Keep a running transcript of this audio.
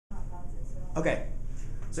Okay,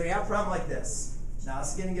 so you have a problem like this. Now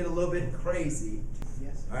it's going to get a little bit crazy.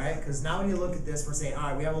 Yes. All right, because now when you look at this, we're saying, all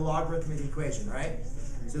right, we have a logarithmic equation, right?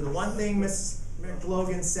 So the one thing Miss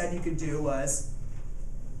McLogan said you could do was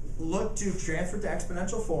look to transfer to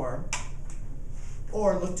exponential form,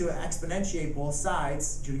 or look to exponentiate both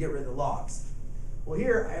sides to get rid of the logs. Well,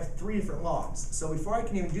 here I have 3 different logs. So before I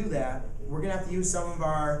can even do that, we're going to have to use some of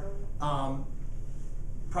our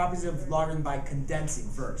properties of logarithm by condensing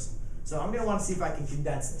first. So I'm going to want to see if I can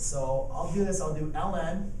condense this. So I'll do this. I'll do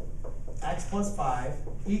ln x plus 5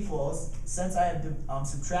 equals, since I have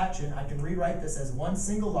subtraction, I can rewrite this as one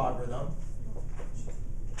single logarithm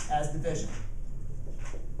as division.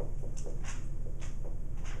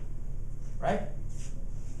 Right?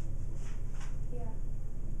 Yeah.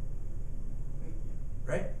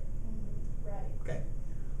 Right? Right. Okay.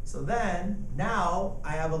 So then, now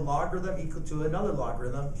I have a logarithm equal to another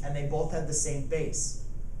logarithm, and they both have the same base.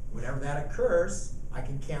 Whenever that occurs, I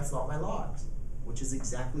can cancel out my logs, which is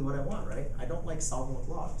exactly what I want, right? I don't like solving with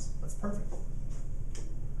logs. That's perfect.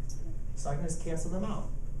 So I can just cancel them out.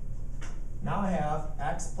 Now I have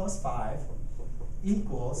x plus 5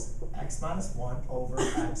 equals x minus 1 over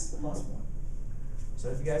x plus 1. So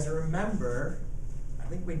if you guys remember, I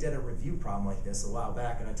think we did a review problem like this a while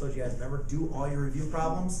back, and I told you guys, remember, do all your review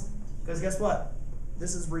problems? Because guess what?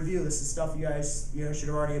 This is review. This is stuff you guys should have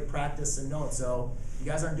already practiced and known. So if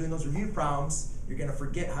you guys aren't doing those review problems, you're going to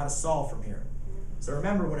forget how to solve from here. So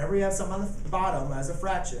remember, whenever you have something on the bottom as a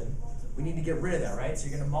fraction, we need to get rid of that, right? So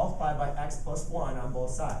you're going to multiply by x plus 1 on both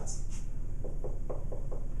sides.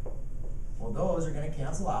 Well, those are going to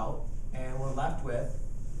cancel out, and we're left with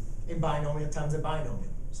a binomial times a binomial.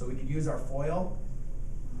 So we could use our FOIL,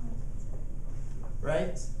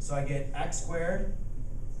 right? So I get x squared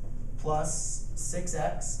plus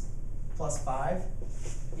 6x plus 5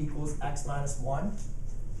 equals x minus 1.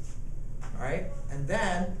 All right? And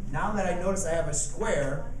then, now that I notice I have a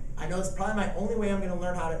square, I know it's probably my only way I'm going to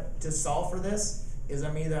learn how to solve for this is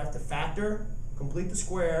I'm either have to factor, complete the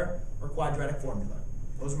square, or quadratic formula.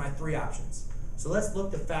 Those are my 3 options. So let's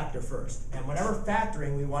look to factor first. And whenever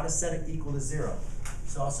factoring, we want to set it equal to 0.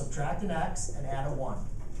 So I'll subtract an x and add a 1.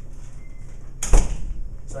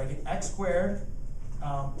 So I get x squared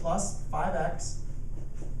plus 5x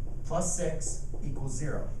plus 6 equals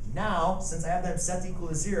 0. Now, since I have them set to equal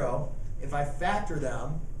to 0, if I factor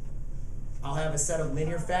them, I'll have a set of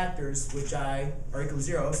linear factors which are equal to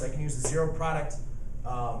 0, so I can use the zero product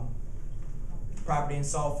property and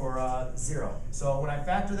solve for 0. So when I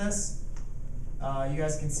factor this, you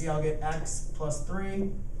guys can see I'll get x plus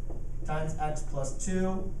 3 times x plus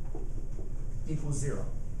 2 equals 0.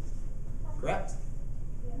 Correct?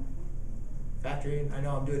 Yeah. Factoring, I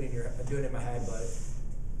know I'm doing it in my head, but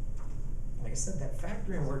like I said, that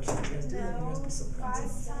factoring works. You guys do it, you must be so 5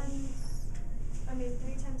 fancy. times,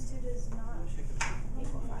 3 times 2 does not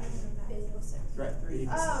equal 5. It equals 6. Right.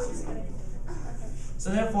 Oh, just kidding. Okay. So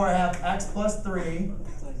therefore I have x plus 3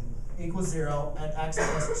 equals 0 and x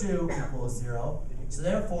plus 2 equals 0. So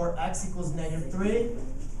therefore x equals negative 3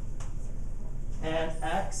 and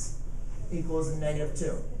x equals negative 2.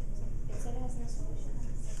 It said it has no solution.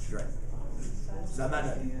 Right. So I'm not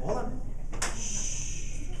done. Hold on.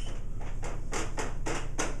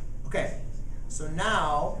 Okay. So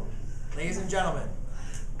now, ladies and gentlemen,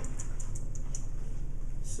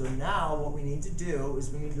 so now what we need to do is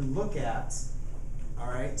we need to look at, all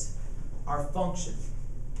right, our function.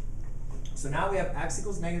 So now we have x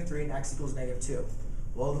equals negative 3 and x equals negative 2.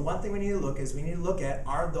 Well, the one thing we need to look at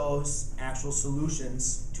are those actual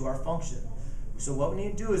solutions to our function. So what we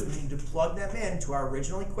need to do is we need to plug them into our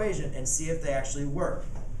original equation and see if they actually work.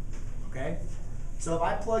 Okay? So if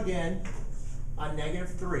I plug in a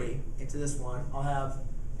negative 3 into this one, I'll have,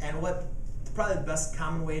 and probably the best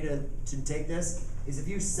common way to take this is if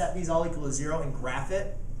you set these all equal to 0 and graph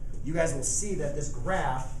it, you guys will see that this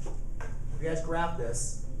graph, if you guys graph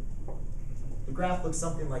this, the graph looks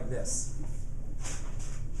something like this.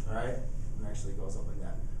 All right? It actually goes up like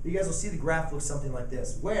that. But you guys will see the graph looks something like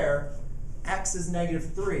this, where x is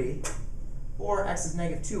negative 3 or x is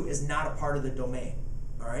negative 2 is not a part of the domain.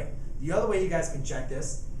 All right? The other way you guys can check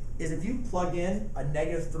this is if you plug in a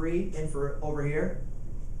negative 3 in for over here,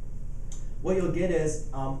 what you'll get is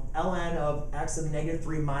ln of x of negative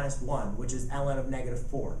 3 minus 1, which is ln of negative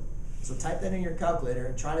 4. So type that in your calculator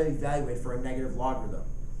and try to evaluate for a negative logarithm.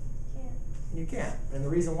 Can't. You can't. And the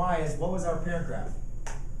reason why is, what was our parent graph?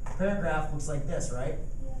 The parent graph looks like this, right?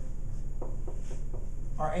 Yeah.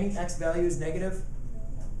 Are any x values negative?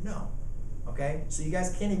 No. Okay? So you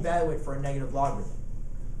guys can't evaluate for a negative logarithm.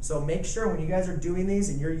 So make sure when you guys are doing these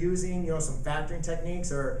and you're using, some factoring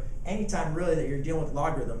techniques, or anytime really that you're dealing with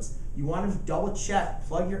logarithms, you want to double check,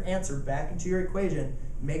 plug your answer back into your equation,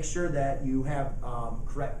 make sure that you have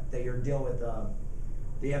that you're dealing with, that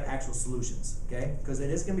you have actual solutions, okay? Because it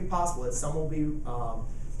is going to be possible that some will be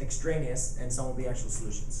extraneous and some will be actual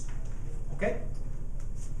solutions, okay?